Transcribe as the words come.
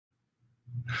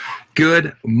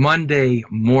Good Monday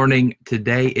morning.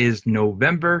 Today is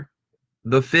November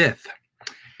the 5th,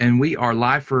 and we are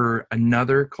live for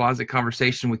another Closet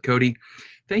Conversation with Cody.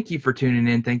 Thank you for tuning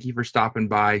in. Thank you for stopping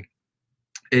by.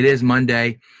 It is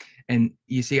Monday, and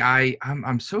you see,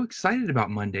 I'm so excited about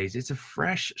Mondays. It's a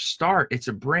fresh start. It's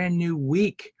a brand new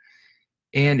week,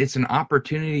 and it's an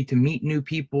opportunity to meet new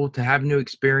people, to have new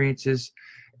experiences,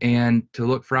 and to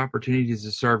look for opportunities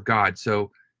to serve God.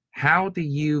 So, how do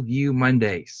you view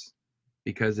Mondays?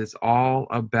 Because it's all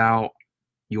about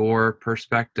your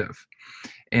perspective.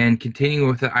 And continuing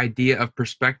with the idea of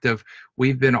perspective,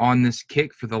 we've been on this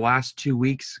kick for the last 2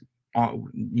 weeks,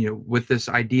 with this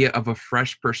idea of a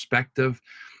fresh perspective.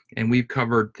 And we've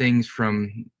covered things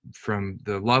from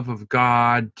the love of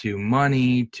God to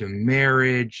money to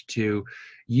marriage to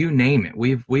you name it.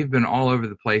 We've been all over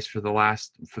the place for the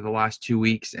last 2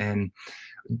 weeks, and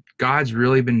God's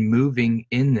really been moving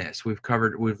in this. We've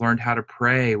learned how to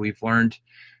pray. We've learned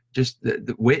just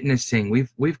the witnessing.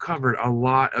 We've covered a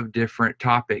lot of different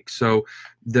topics. So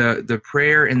the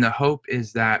prayer and the hope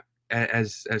is that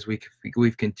as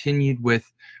we've continued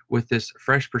with this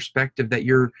fresh perspective, that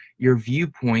your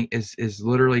viewpoint is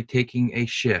literally taking a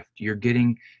shift. You're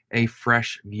getting a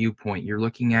fresh viewpoint. You're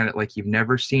looking at it like you've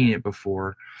never seen it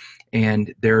before,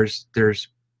 and there's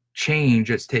change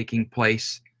that's taking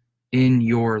place in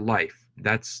your life.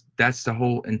 That's the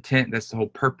whole intent. That's the whole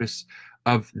purpose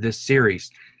of this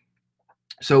series.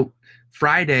 So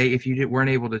Friday, if you weren't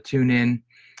able to tune in,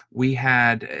 we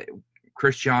had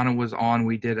Christiana was on.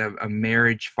 We did a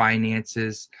marriage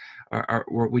finances,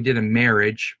 or we did a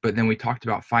marriage, but then we talked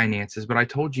about finances. But I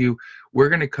told you we're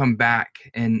going to come back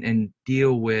and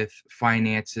deal with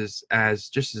finances as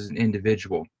an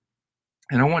individual.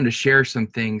 And I wanted to share some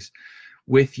things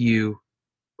with you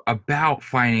about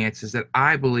finances that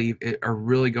I believe are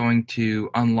really going to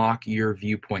unlock your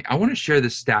viewpoint. I want to share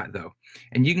this stat though,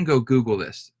 and you can go Google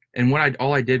this. And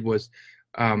all I did was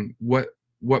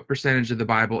what percentage of the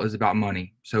Bible is about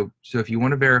money. So if you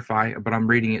want to verify, but I'm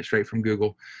reading it straight from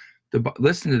Google.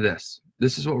 Listen to this.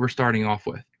 This is what we're starting off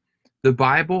with. The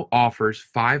Bible offers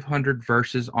 500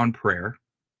 verses on prayer,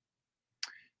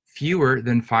 fewer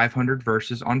than 500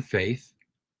 verses on faith,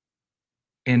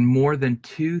 and more than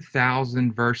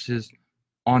 2,000 verses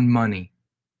on money.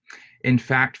 In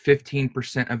fact,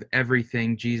 15% of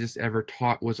everything Jesus ever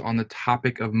taught was on the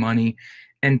topic of money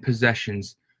and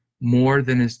possessions, more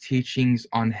than his teachings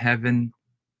on heaven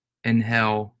and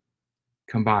hell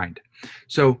combined.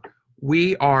 So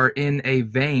we are in a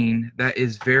vein that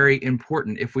is very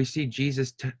important. If we see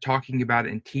Jesus talking about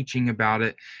it and teaching about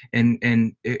it, and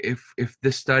if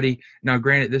this study, now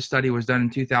granted, this study was done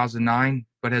in 2009,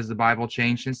 but has the Bible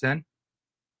changed since then?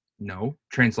 No.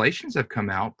 Translations have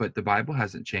come out, but the Bible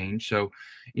hasn't changed. So,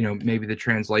 maybe the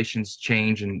translations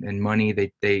change, and money,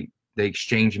 they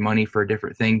exchange money for a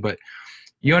different thing. But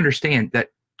you understand that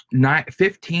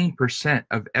 15%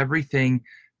 of everything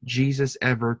Jesus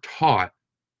ever taught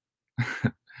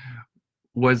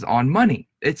was on money.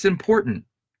 It's important.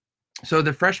 So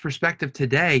the fresh perspective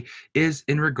today is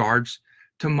in regards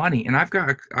to money, and I've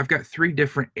got 3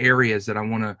 different areas that I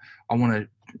want to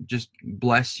just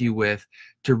bless you with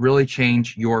to really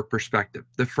change your perspective.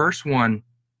 The first one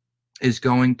is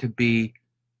going to be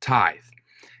tithe.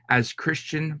 As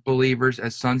Christian believers,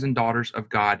 as sons and daughters of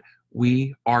God,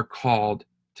 we are called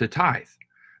to tithe.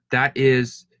 That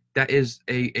is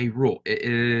a rule. It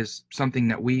is something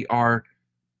that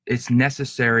it's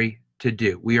necessary to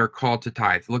do. We are called to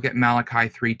tithe. Look at Malachi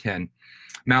 3:10.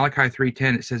 Malachi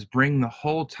 3:10, it says, "Bring the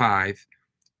whole tithe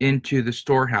into the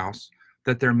storehouse,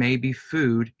 that there may be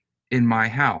food in my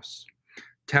house.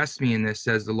 Test me in this,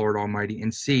 says the Lord Almighty,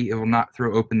 and see, it will not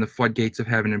throw open the floodgates of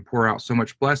heaven and pour out so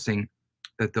much blessing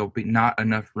that there'll be not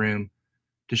enough room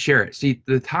to share it." See,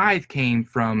 the tithe came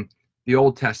from the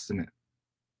Old Testament.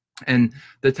 And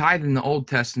the tithe in the Old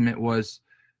Testament was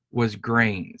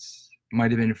grains, might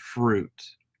have been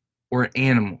fruit, or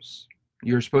animals.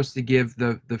 You're supposed to give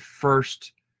the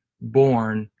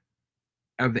firstborn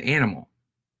of the animal.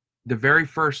 The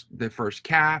first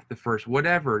calf, the first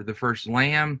whatever, the first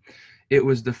lamb, it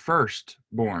was the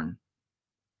firstborn,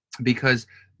 because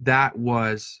that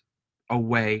was a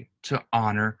way to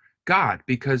honor God.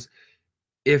 Because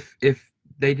if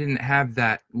they didn't have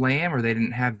that lamb, or they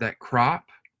didn't have that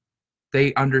crop,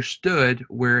 they understood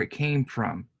where it came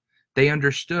from. They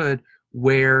understood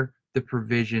where the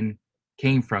provision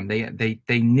came from.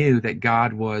 They knew that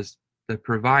God was the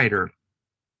provider.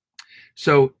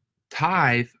 So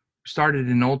tithe started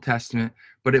in Old Testament,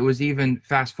 but it was even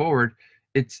fast forward.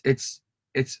 It's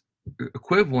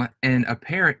equivalent and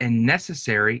apparent and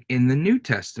necessary in the New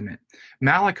Testament.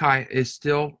 Malachi is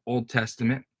still Old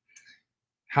Testament.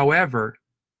 However,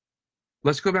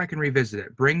 let's go back and revisit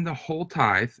it. Bring the whole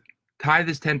tithe. Tithe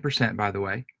is 10%, by the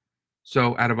way.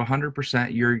 So out of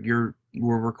 100%,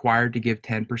 we're required to give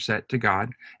 10% to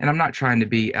God. And I'm not trying to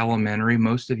be elementary.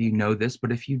 Most of you know this,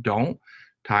 but if you don't,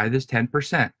 tithe is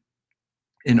 10%.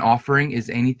 An offering is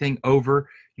anything over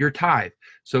your tithe.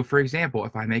 So for example,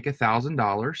 if I make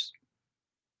 $1,000,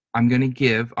 I'm going to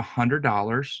give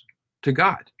 $100 to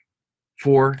God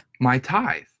for my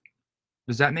tithe.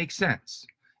 Does that make sense?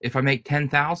 If I make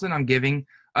 10,000, I'm giving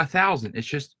 1,000. It's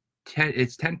just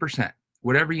 10%.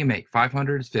 Whatever you make,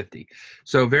 500 is 50.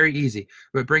 So very easy.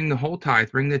 But bring the whole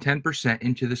tithe, bring the 10%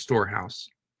 into the storehouse,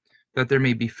 that there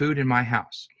may be food in my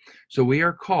house. So we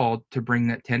are called to bring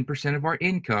that 10% of our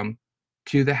income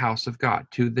to the house of God,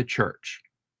 to the church.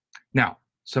 Now,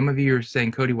 some of you are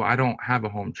saying, Cody, well, I don't have a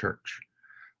home church,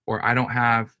 or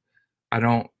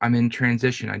I'm in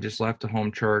transition. I just left a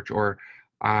home church, or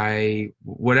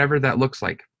whatever that looks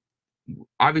like.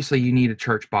 Obviously, you need a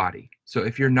church body. So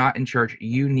if you're not in church,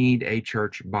 you need a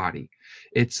church body.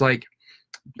 It's like,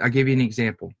 I'll give you an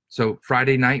example. So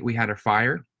Friday night, we had a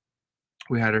fire.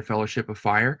 We had our fellowship of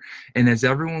fire. And as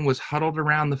everyone was huddled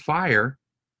around the fire,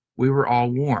 we were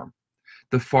all warm.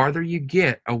 The farther you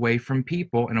get away from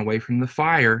people and away from the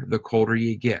fire, the colder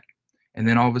you get. And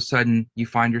then all of a sudden, you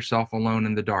find yourself alone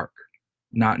in the dark,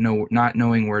 not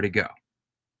knowing where to go.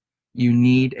 You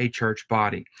need a church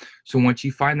body. So once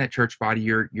you find that church body,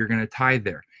 you're going to tithe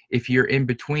there. If you're in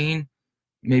between,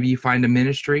 maybe you find a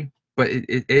ministry, but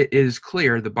it is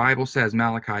clear. The Bible says,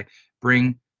 Malachi,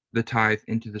 bring the tithe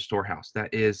into the storehouse.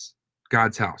 That is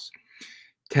God's house.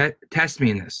 Test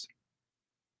me in this.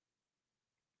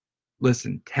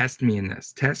 Listen, test me in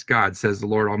this. Test God, says the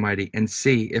Lord Almighty, and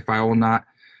see if I will not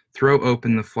throw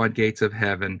open the floodgates of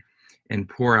heaven and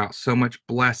pour out so much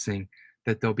blessing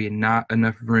that there'll be not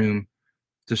enough room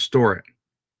to store it.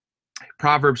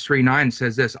 Proverbs 3:9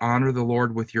 says this: honor the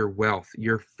Lord with your wealth,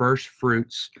 your first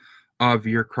fruits of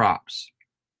your crops.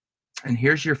 And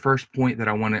here's your first point that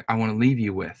I want to leave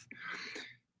you with.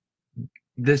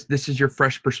 This is your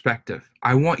fresh perspective.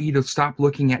 I want you to stop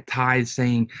looking at tithes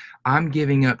saying, I'm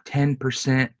giving up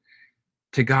 10%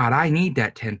 to God. I need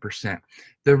that 10%.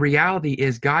 The reality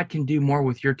is God can do more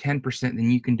with your 10%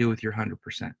 than you can do with your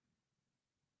 100%.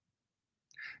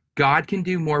 God can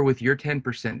do more with your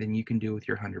 10% than you can do with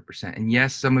your 100%. And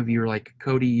yes, some of you are like,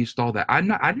 Cody, you stole that. I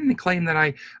didn't claim that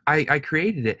I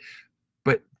created it,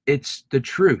 but it's the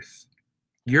truth.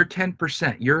 Your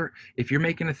 10%, if you're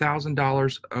making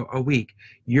 $1,000 a week,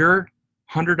 your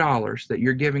 $100 that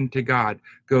you're giving to God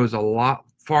goes a lot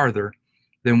farther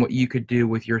than what you could do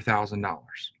with your $1,000.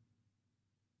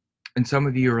 And some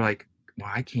of you are like,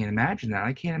 well, I can't imagine that.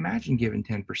 I can't imagine giving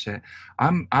 10%.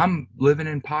 I'm living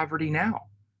in poverty now.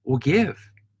 Well, give.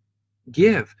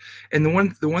 And the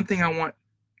one thing I want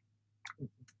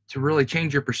to really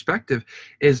change your perspective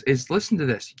is listen to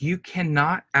this. You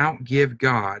cannot outgive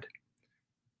God,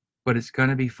 but it's going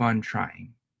to be fun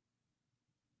trying.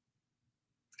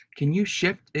 Can you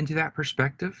shift into that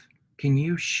perspective? Can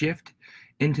you shift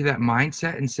into that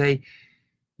mindset and say,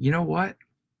 you know what?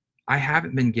 I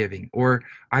haven't been giving, or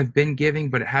I've been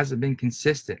giving, but it hasn't been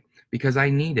consistent because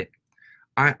I need it.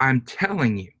 I'm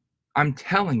telling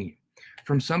you,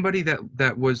 from somebody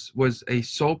that was a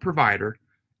sole provider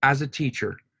as a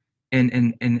teacher,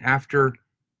 and after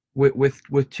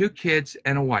with two kids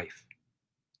and a wife,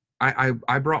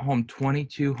 I brought home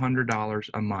 $2,200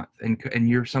 a month,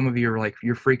 and some of you are like,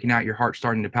 you're freaking out, your heart's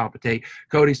starting to palpitate.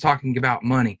 Cody's talking about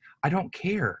money. I don't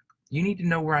care. You need to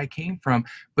know where I came from,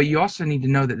 but you also need to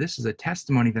know that this is a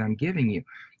testimony that I'm giving you.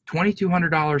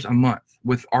 $2,200 a month,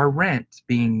 with our rent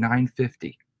being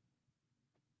 $950,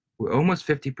 almost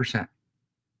 50%.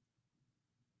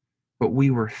 But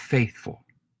we were faithful.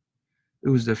 It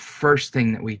was the first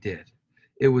thing that we did.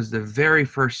 It was the very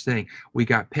first thing. We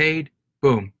got paid.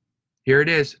 Boom. Here it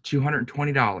is,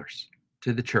 $220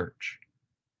 to the church.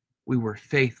 We were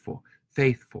faithful.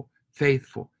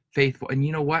 And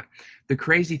you know what? The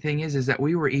crazy thing is that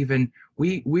we were even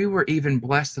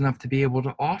blessed enough to be able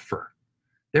to offer.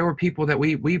 There were people that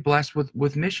we blessed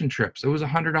with mission trips. It was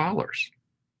 $100.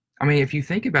 I mean, if you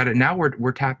think about it, now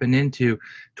we're tapping into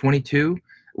 22.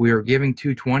 We are giving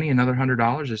 $220. Another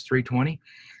 $100 is $320.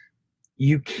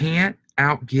 You can't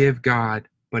outgive God,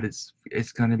 but it's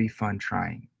going to be fun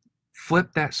trying.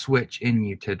 Flip that switch in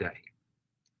you today.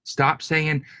 Stop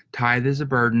saying tithe is a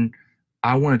burden.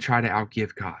 I want to try to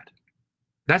outgive God.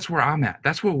 That's where I'm at.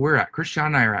 That's where we're at. Christian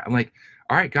and I are at. I'm like,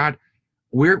 all right, God,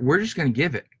 we're just going to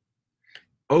give it.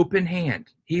 Open hand.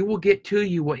 He will get to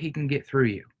you what he can get through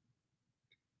you.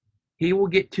 He will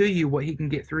get to you what he can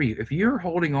get through you. If you're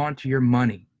holding on to your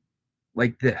money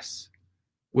like this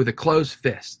with a closed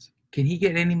fist, can he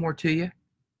get any more to you?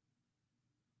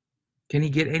 Can he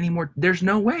get any more? There's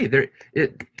no way.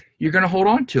 You're going to hold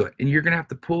on to it and you're going to have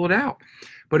to pull it out.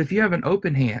 But if you have an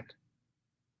open hand,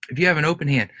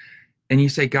 and you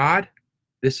say, God,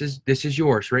 this is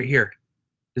yours right here.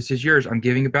 This is yours. I'm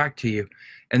giving it back to you.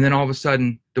 And then all of a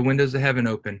sudden the windows of heaven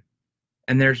open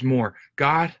and there's more.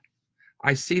 God,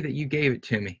 I see that you gave it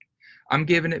to me. I'm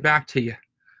giving it back to you.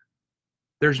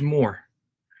 There's more.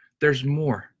 There's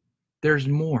more. There's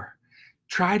more.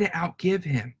 Try to outgive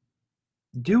him.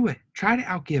 Do it. Try to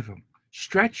outgive him.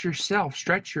 Stretch yourself.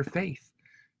 Stretch your faith.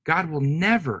 God will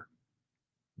never,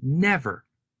 never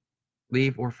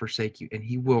leave or forsake you. And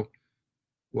he will,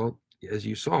 well, as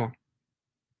you saw,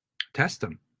 test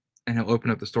them. And he'll open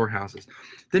up the storehouses.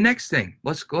 The next thing,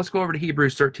 let's go over to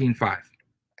Hebrews 13:5.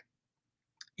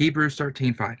 Hebrews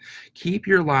 13:5. Keep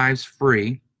your lives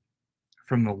free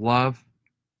from the love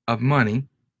of money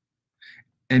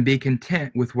and be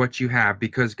content with what you have,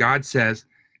 because God says,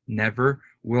 never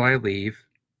will I leave,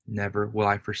 never will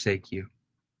I forsake you.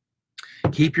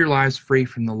 Keep your lives free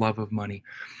from the love of money.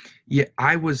 Yeah,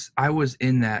 I was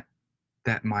in that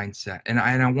mindset. And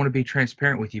I want to be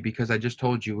transparent with you, because I just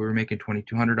told you we were making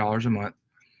 $2,200 a month.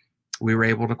 We were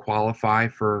able to qualify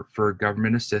for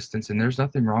government assistance, and there's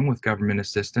nothing wrong with government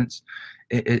assistance.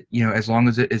 As long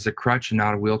as it is a crutch and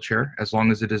not a wheelchair, as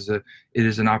long as it is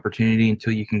an opportunity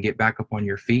until you can get back up on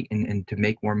your feet and to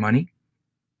make more money.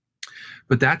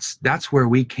 But that's where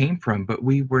we came from. But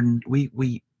we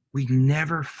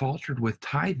never faltered with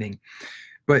tithing.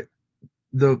 But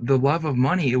the love of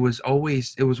money, it was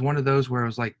one of those where it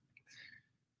was like,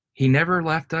 he never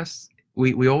left us.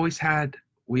 We always had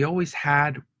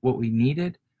what we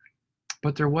needed,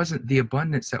 but there wasn't the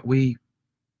abundance that we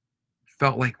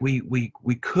felt like we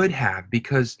could have,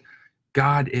 because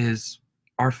God is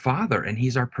our Father and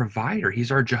he's our provider.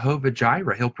 He's our Jehovah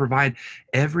Jireh. He'll provide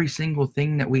every single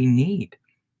thing that we need.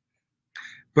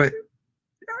 But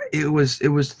it was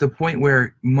to the point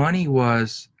where money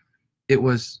was a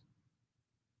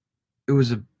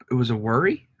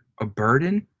worry, a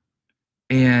burden,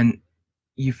 and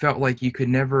you felt like you could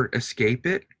never escape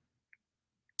it.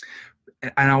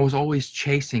 And I was always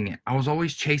chasing it. I was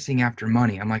always chasing after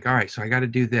money. I'm like, all right, so I got to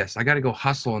do this. I got to go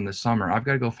hustle in the summer. I've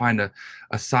got to go find a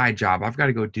side job. I've got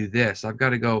to go do this. I've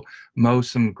got to go mow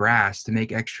some grass to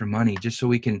make extra money, just so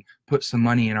we can put some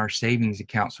money in our savings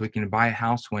account so we can buy a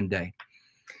house one day.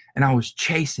 And I was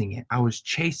chasing it. I was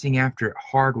chasing after it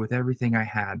hard with everything I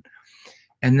had.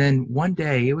 And then one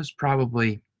day, it was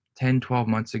probably 10, 12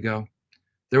 months ago,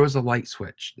 there was a light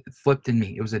switch that flipped in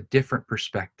me. It was a different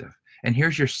perspective. And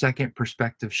here's your second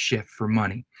perspective shift for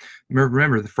money.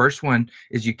 Remember, the first one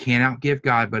is you can't outgive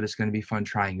God, but it's going to be fun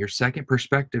trying. Your second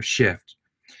perspective shift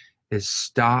is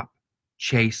stop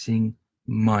chasing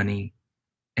money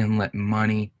and let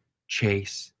money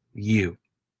chase you.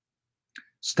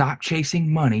 Stop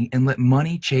chasing money and let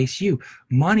money chase you.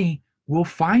 Money will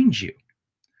find you.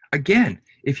 Again,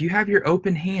 if you have your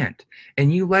open hand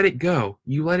and you let it go,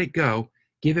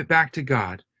 give it back to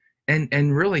God.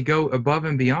 And really go above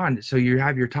and beyond. So you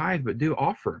have your tithe, but do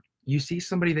offer. You see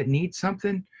somebody that needs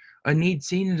something, a need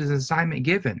seen is an assignment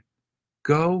given.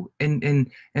 Go and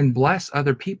bless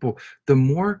other people. The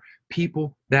more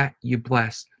people that you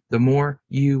bless, the more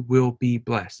you will be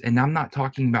blessed. And I'm not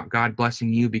talking about God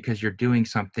blessing you because you're doing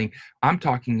something. I'm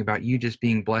talking about you just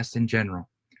being blessed in general,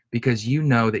 because you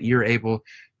know that you're able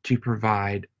to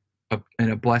provide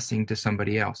a blessing to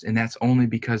somebody else. And that's only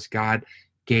because God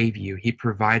gave you. He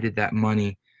provided that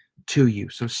money to you.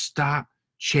 So stop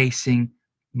chasing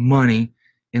money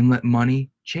and let money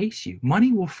chase you.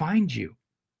 Money will find you.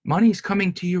 Money is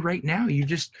coming to you right now.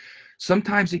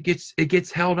 Sometimes it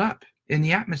gets held up in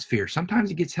the atmosphere. Sometimes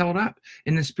it gets held up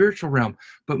in the spiritual realm.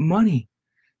 But money,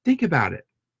 think about it.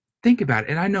 Think about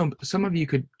it. And I know some of you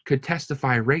could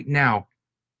testify right now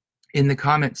in the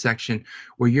comment section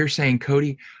where you're saying,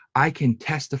 Cody, I can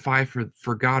testify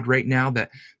for God right now that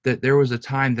there was a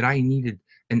time that I needed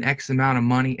an X amount of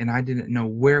money and I didn't know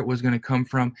where it was going to come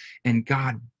from. And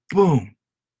God, boom,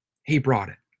 he brought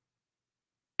it.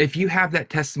 If you have that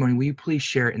testimony, will you please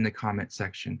share it in the comment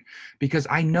section? Because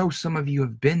I know some of you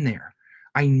have been there.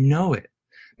 I know it.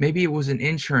 Maybe it was an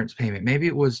insurance payment. Maybe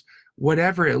it was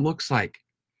whatever it looks like.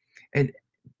 And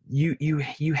you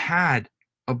had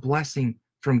a blessing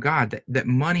from God that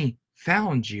money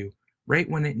found you right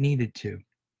when it needed to.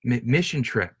 Mission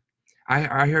trip.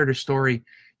 I heard a story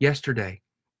yesterday.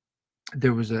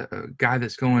 There was a guy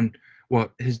that's going, well,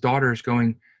 his daughter is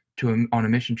going on a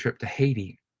mission trip to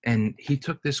Haiti. and he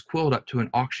took this quilt up to an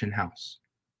auction house.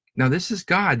 Now, this is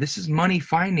God. This is money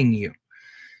finding you.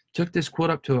 Took this quilt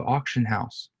up to an auction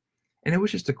house, and it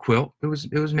was just a quilt. It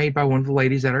was made by one of the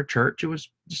ladies at our church. It was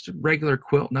just a regular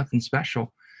quilt, nothing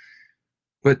special.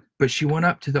 But she went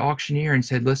up to the auctioneer and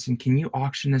said, "Listen, can you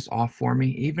auction this off for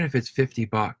me? Even if it's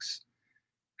 $50.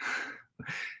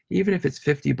 Even if it's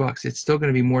 $50, it's still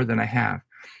going to be more than I have."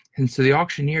 And so the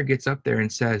auctioneer gets up there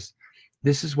and says,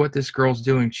 "This is what this girl's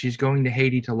doing. She's going to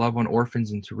Haiti to love on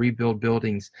orphans and to rebuild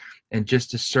buildings and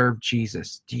just to serve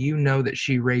Jesus. Do you know that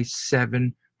she raised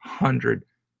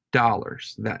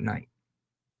 $700 that night?"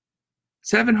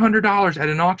 $700 at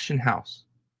an auction house.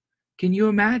 Can you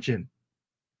imagine?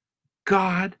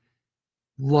 God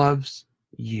loves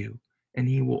you, and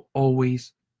he will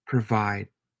always provide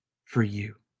for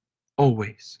you.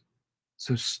 Always.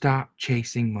 So stop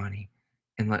chasing money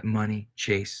and let money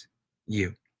chase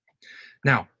you.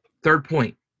 Now, third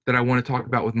point that I want to talk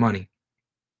about with money,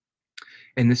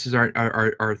 and this is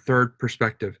our third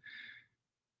perspective.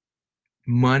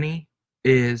 Money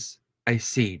is a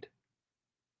seed.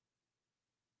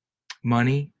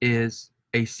 Money is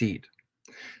a seed.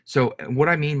 So what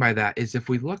I mean by that is if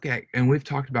we look at, and we've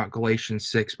talked about Galatians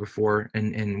 6 before,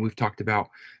 and we've talked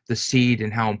about the seed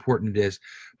and how important it is.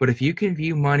 But if you can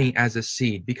view money as a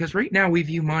seed, because right now we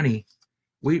view money,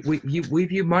 we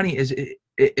view money as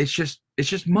it's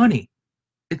just money.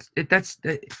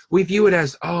 We view it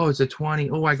as, oh, it's a 20.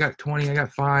 Oh, I got 20. I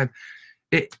got 5.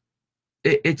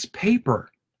 It's paper.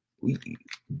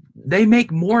 They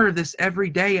make more of this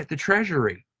every day at the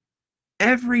Treasury.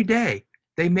 Every day.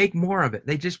 They make more of it.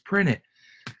 They just print it.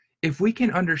 If we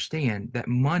can understand that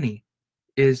money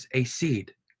is a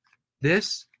seed,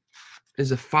 this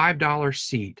is a $5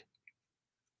 seed.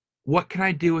 What can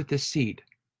I do with this seed?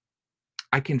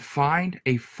 I can find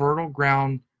a fertile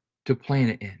ground to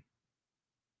plant it in.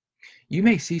 You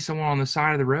may see someone on the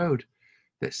side of the road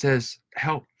that says,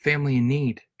 "Help family in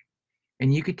need."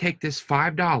 And you could take this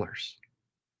 $5,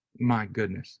 my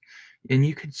goodness, and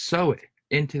you could sow it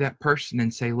into that person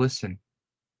and say, "Listen,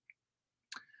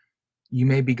 you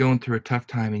may be going through a tough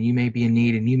time and you may be in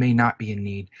need and you may not be in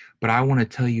need, but I want to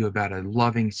tell you about a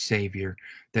loving Savior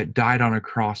that died on a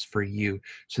cross for you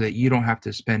so that you don't have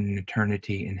to spend an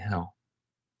eternity in hell."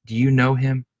 Do you know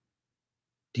him?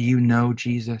 Do you know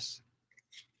Jesus?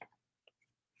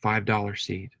 $5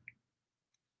 seed.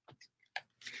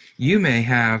 You may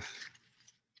have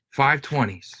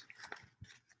 520s.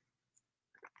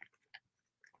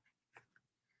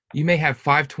 You may have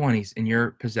 520s in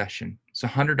your possession. It's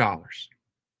 $100.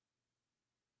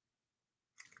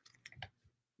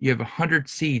 You have 100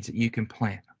 seeds that you can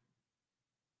plant.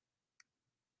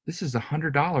 This is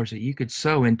 $100 that you could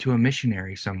sow into a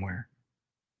missionary somewhere.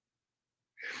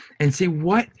 And see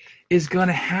what is going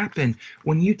to happen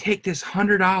when you take this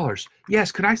 $100.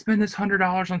 Yes, could I spend this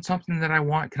 $100 on something that I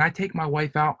want? Can I take my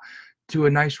wife out to a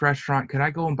nice restaurant? Could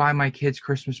I go and buy my kids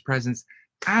Christmas presents?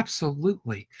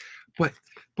 Absolutely.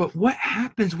 But what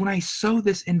happens when I sow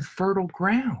this in fertile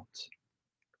ground?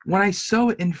 When I sow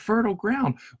it in fertile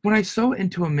ground, when I sow it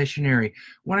into a missionary,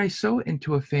 when I sow it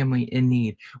into a family in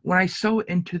need, when I sow it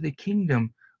into the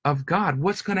kingdom of God,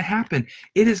 what's going to happen?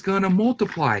 It is going to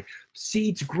multiply.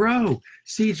 Seeds grow,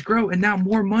 and now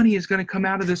more money is going to come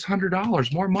out of this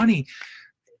 $100. More money.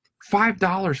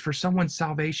 $5 for someone's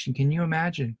salvation. Can you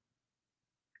imagine?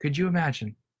 Could you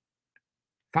imagine?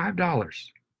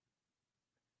 $5.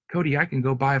 Cody, I can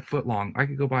go buy a footlong. I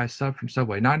could go buy a sub from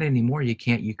Subway. Not anymore. You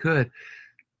can't. You could.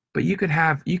 But you could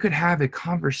have a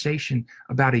conversation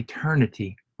about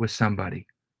eternity with somebody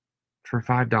for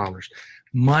 $5.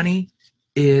 Money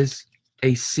is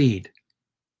a seed.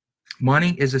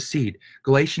 Money is a seed.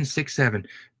 Galatians 6:7.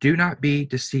 Do not be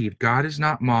deceived. God is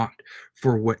not mocked.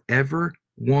 For whatever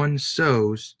one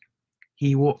sows,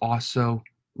 he will also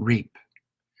reap.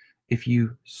 If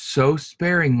you sow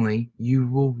sparingly, you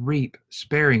will reap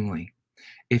sparingly.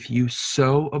 If you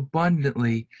sow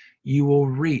abundantly, you will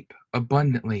reap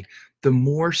abundantly. The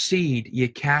more seed you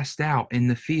cast out in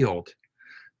the field,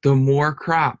 the more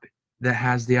crop that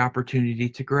has the opportunity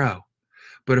to grow.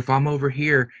 But if I'm over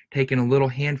here taking a little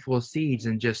handful of seeds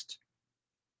and just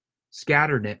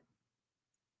scattering it,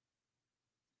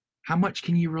 how much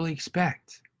can you really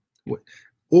expect?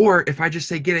 Or if I just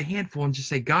say, get a handful and just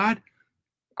say, God,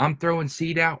 I'm throwing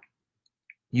seed out,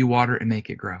 you water it and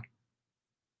make it grow.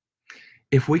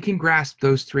 If we can grasp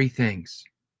those three things,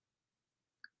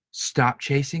 stop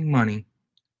chasing money,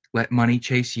 let money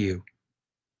chase you.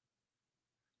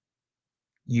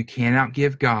 You can't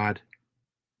outgive God,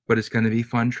 but it's going to be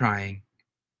fun trying.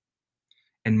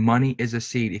 And money is a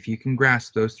seed. If you can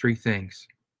grasp those three things,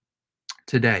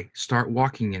 today. Start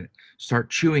walking in it. Start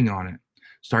chewing on it.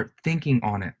 Start thinking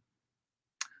on it.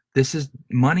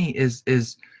 Money is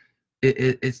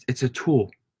it's a tool.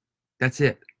 That's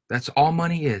it. That's all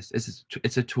money is.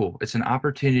 It's a tool. It's an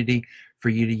opportunity for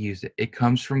you to use it. It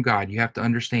comes from God. You have to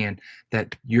understand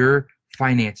that your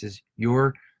finances,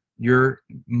 your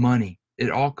money, it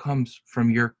all comes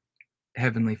from your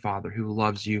Heavenly Father who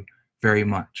loves you very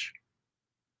much.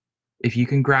 If you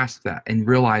can grasp that and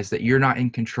realize that you're not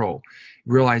in control,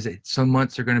 realize that some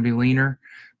months are going to be leaner,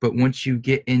 but once you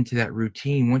get into that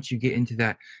routine, once you get into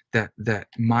that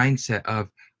mindset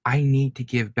of, I need to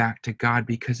give back to God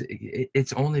because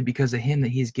it's only because of him that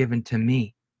he's given to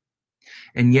me.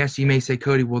 And yes, you may say,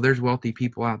 Cody, well, there's wealthy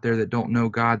people out there that don't know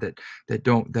God,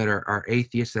 that are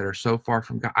atheists, that are so far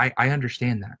from God. I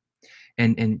understand that.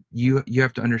 And you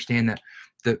have to understand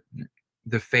that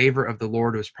the favor of the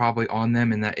Lord was probably on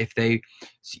them, and that if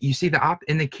you see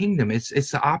in the kingdom, it's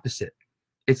the opposite.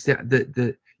 It's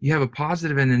the you have a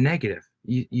positive and a negative.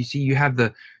 You see, you have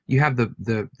the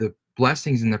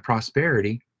blessings and the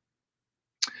prosperity,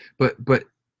 but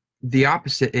the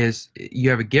opposite is you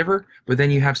have a giver, but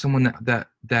then you have someone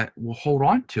that will hold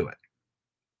on to it.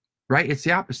 Right? It's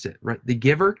the opposite, right? The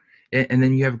giver, and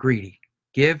then you have greedy.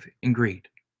 Give and greed.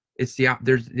 It's the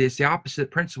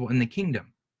opposite principle in the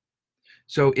kingdom.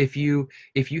 So if you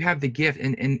have the gift,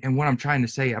 and what I'm trying to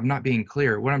say, I'm not being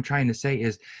clear. What I'm trying to say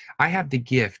is, I have the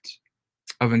gift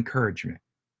of encouragement.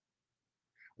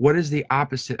 What is the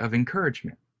opposite of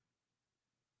encouragement?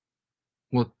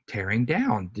 Well, tearing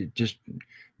down, just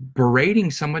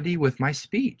berating somebody with my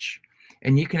speech.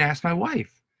 And you can ask my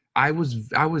wife. I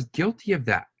was guilty of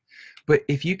that. But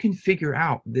if you can figure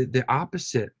out the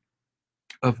opposite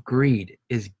of greed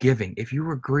is giving. If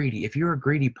you're a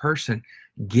greedy person,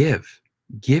 give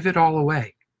it all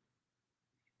away.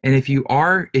 And if you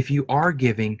are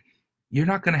giving, you're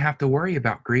not going to have to worry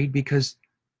about greed, because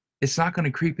it's not going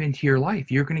to creep into your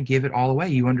life. You're going to give it all away.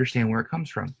 You understand where it comes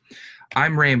from.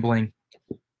 I'm rambling,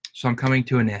 so I'm coming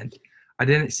to an end. I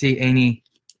didn't see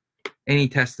any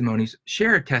testimonies.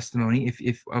 Share a testimony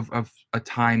if of a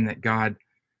time that God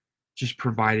just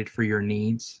provided for your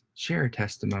needs. Share a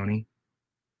testimony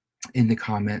in the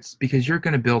comments, because you're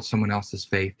going to build someone else's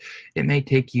faith. It may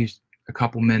take you a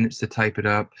couple minutes to type it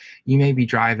up. You may be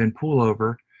driving, pull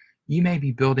over. You may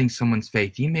be building someone's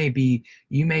faith. You may be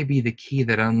the key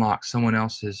that unlocks someone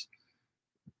else's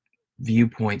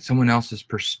viewpoint, someone else's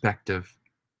perspective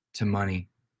to money.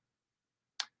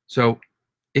 So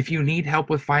if you need help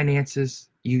with finances,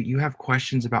 you have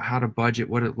questions about how to budget,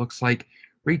 what it looks like,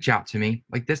 reach out to me.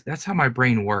 Like this, that's how my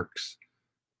brain works.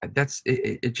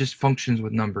 It just functions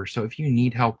with numbers. So if you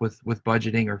need help with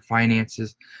budgeting or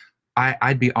finances,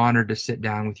 I'd be honored to sit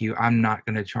down with you. I'm not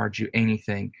going to charge you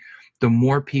anything. The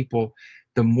more people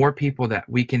that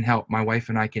we can help, my wife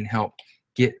and I can help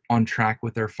get on track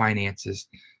with their finances,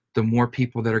 the more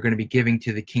people that are going to be giving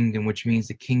to the kingdom, which means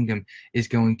the kingdom is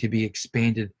going to be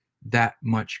expanded that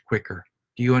much quicker.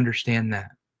 Do you understand that?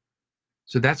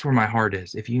 So that's where my heart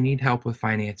is. If you need help with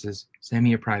finances, send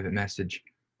me a private message.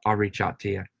 I'll reach out to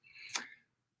you.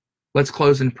 Let's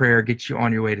close in prayer, get you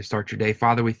on your way to start your day.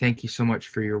 Father, we thank you so much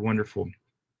for our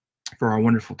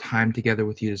wonderful time together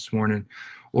with you this morning.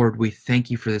 Lord, we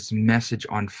thank you for this message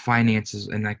on finances,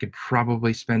 and I could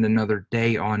probably spend another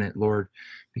day on it, Lord,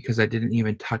 because I didn't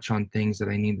even touch on things that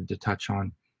I needed to touch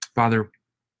on. Father,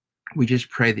 we just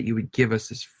pray that you would give us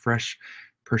this fresh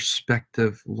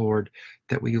perspective, Lord,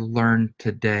 that we learn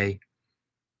today.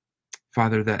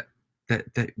 Father, that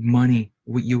money,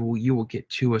 you will get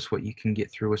to us what you can get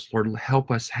through us. Lord,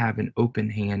 help us have an open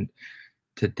hand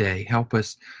today. Help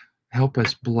us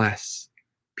bless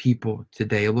people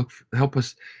today. Help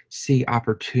us see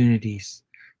opportunities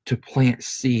to plant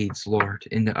seeds, Lord,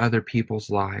 into other people's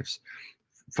lives.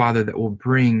 Father, that will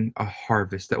bring a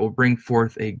harvest, that will bring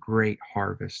forth a great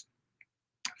harvest.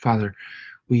 Father,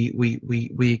 we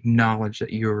acknowledge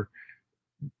that you're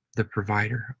the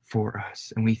provider for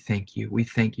us, and we thank you. We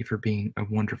thank you for being a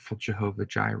wonderful Jehovah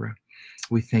Jireh.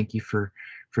 We thank you for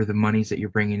the monies that you're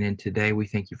bringing in today. We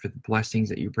thank you for the blessings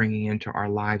that you're bringing into our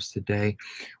lives today.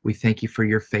 We thank you for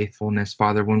your faithfulness,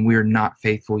 Father. When we're not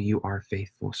faithful, you are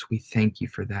faithful. So we thank you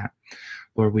for that.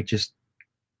 Lord,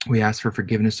 we ask for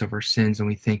forgiveness of our sins, and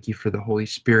we thank you for the Holy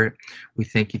Spirit. We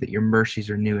thank you that your mercies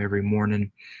are new every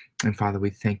morning. And Father, we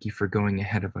thank you for going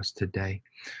ahead of us today.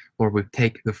 Lord, we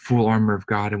take the full armor of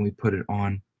God and we put it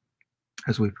on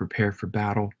as we prepare for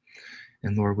battle.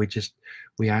 And Lord, we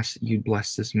ask that you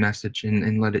bless this message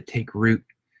and let it take root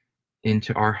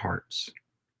into our hearts.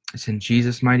 It's in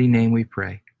Jesus' mighty name we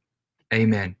pray.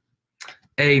 Amen.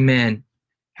 Amen.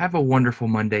 Have a wonderful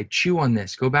Monday. Chew on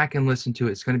this. Go back and listen to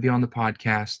it. It's going to be on the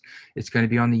podcast. It's going to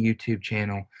be on the YouTube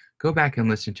channel. Go back and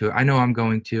listen to it. I know I'm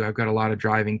going to. I've got a lot of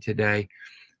driving today.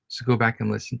 So go back and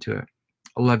listen to it.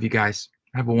 I love you guys.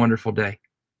 Have a wonderful day.